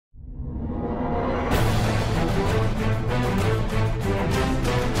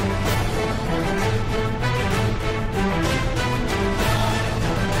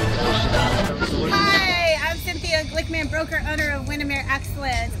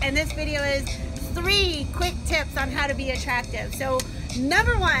and this video is 3 quick tips on how to be attractive. So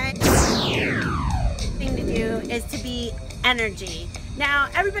number 1 thing to do is to be energy. Now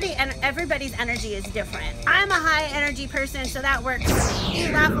everybody's energy is different. I'm a high energy person, so that works for me.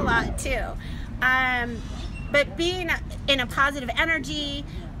 You laugh a lot too. But being in a positive energy,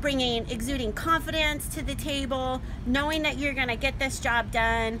 exuding confidence to the table, knowing that you're gonna get this job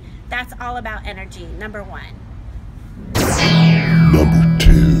done, that's all about energy, number 1. Number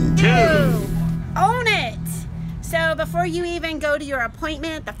 2. Own it. So before you even go to your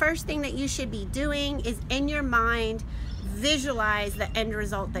appointment, the first thing that you should be doing is in your mind, visualize the end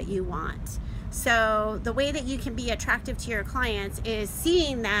result that you want. So the way that you can be attractive to your clients is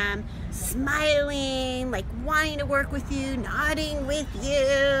seeing them smiling, like wanting to work with you, nodding with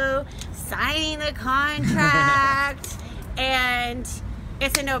you, signing the contract, and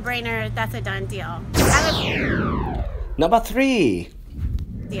it's a no-brainer. That's a done deal. Number 3.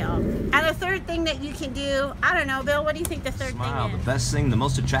 And the third thing that you can do, I don't know, Bill, what do you think the third Smile. thing is? The best thing, the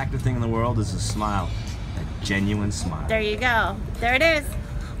most attractive thing in the world is a smile. A genuine smile. There you go. There it is.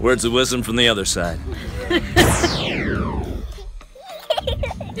 Words of wisdom from the other side.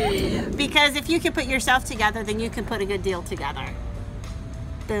 Because if you can put yourself together, then you can put a good deal together.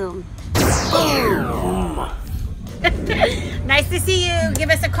 Boom. Boom. Nice to see you. Give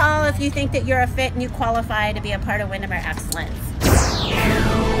us a call if you think that you're a fit and you qualify to be a part of Windermere Excellence.